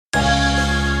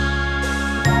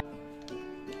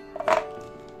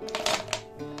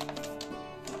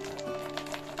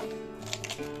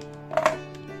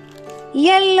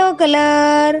yellow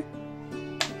color,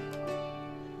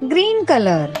 green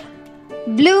color,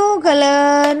 blue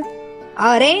color,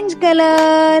 orange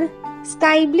color,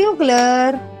 sky blue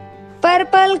color,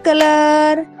 purple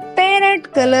color,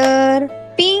 parrot color,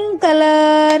 pink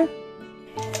color,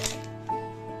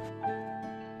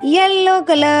 yellow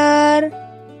color.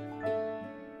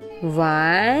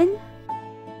 1,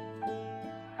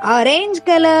 Orange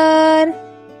color,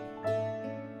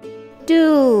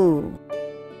 2,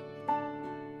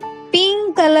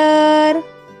 pink color,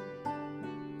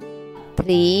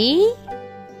 3,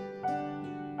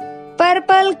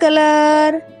 purple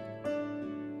color,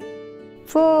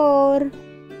 4,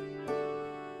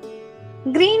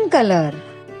 green color,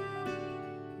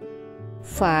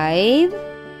 5,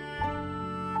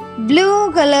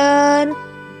 blue color,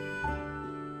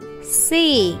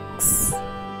 6,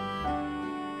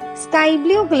 sky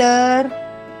blue color,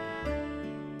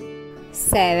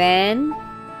 7,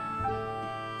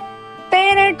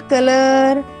 parrot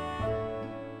color,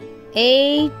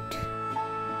 8,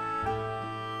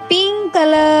 pink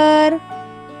color,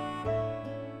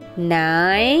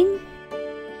 9,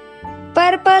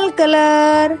 purple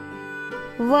color,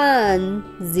 1,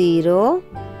 0,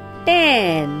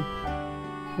 10.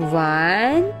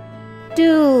 1,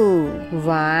 2,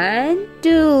 1,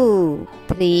 2,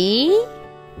 3,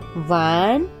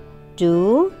 1,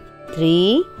 2,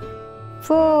 3,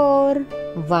 4,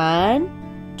 1,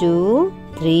 2,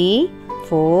 3,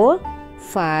 4,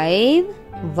 5,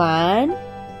 1,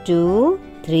 2,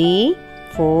 3,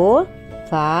 4,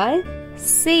 5,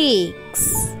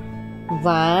 6,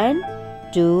 1,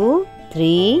 2,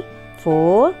 3,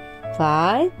 4,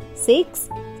 5, 6,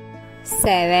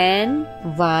 7,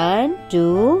 1,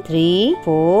 2, 3,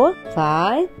 4,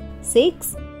 5,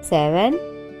 6, 7,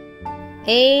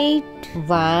 8,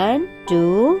 1,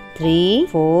 2, 3,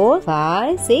 4,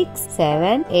 5, 6,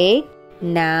 7, 8,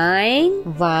 9,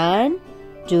 1,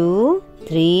 2,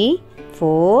 3,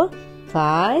 4,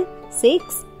 5,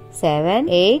 6, 7,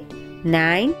 8,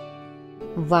 9,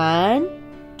 1,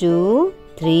 2,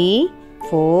 3,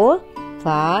 4,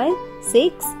 5,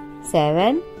 6,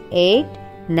 7, 8,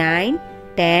 9,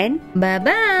 10. Bye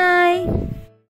bye.